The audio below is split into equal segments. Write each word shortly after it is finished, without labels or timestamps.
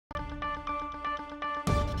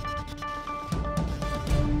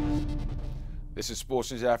This is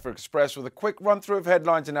Sports News Africa Express with a quick run-through of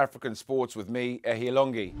headlines in African sports with me, Ehi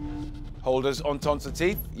Longi. Holders Entente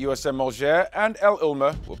Setif, USM Alger and El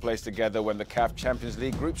Ilma were placed together when the CAF Champions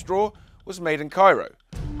League group's draw was made in Cairo.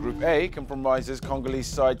 Group A compromises Congolese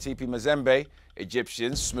side TP Mazembe,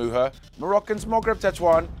 Egyptians Smuha, Moroccans Maghreb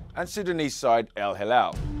Tetouan and Sudanese side El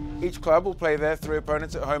Hilal. Each club will play their three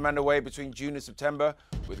opponents at home and away between June and September,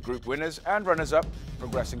 with group winners and runners-up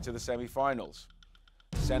progressing to the semi-finals.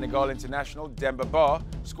 Senegal international Demba Ba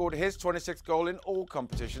scored his 26th goal in all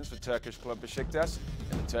competitions for Turkish club Besiktas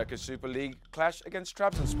in the Turkish Super League clash against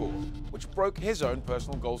Trabzonspor, which broke his own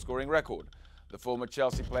personal goal-scoring record. The former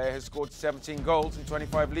Chelsea player has scored 17 goals in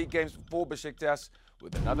 25 league games for Besiktas,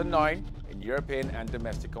 with another 9 in European and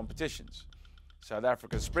domestic competitions. South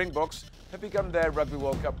Africa's Springboks have begun their Rugby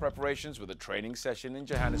World Cup preparations with a training session in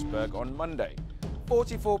Johannesburg on Monday.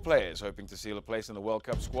 44 players hoping to seal a place in the World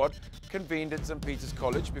Cup squad convened at St. Peter's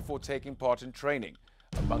College before taking part in training.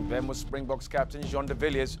 Among them was Springboks captain Jean de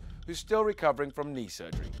Villiers, who's still recovering from knee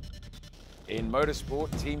surgery. In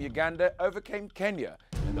motorsport, Team Uganda overcame Kenya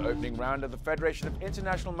in the opening round of the Federation of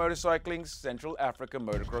International Motorcycling's Central Africa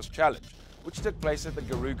Motocross Challenge, which took place at the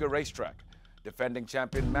Garuga racetrack. Defending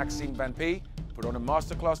champion Maxime Van P put on a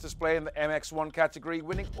masterclass display in the MX1 category,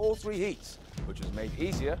 winning all 3 heats, which was made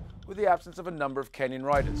easier with the absence of a number of Kenyan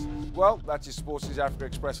riders. Well, that's your Sports News Africa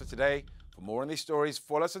Express for today. For more on these stories,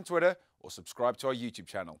 follow us on Twitter or subscribe to our YouTube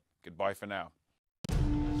channel. Goodbye for now.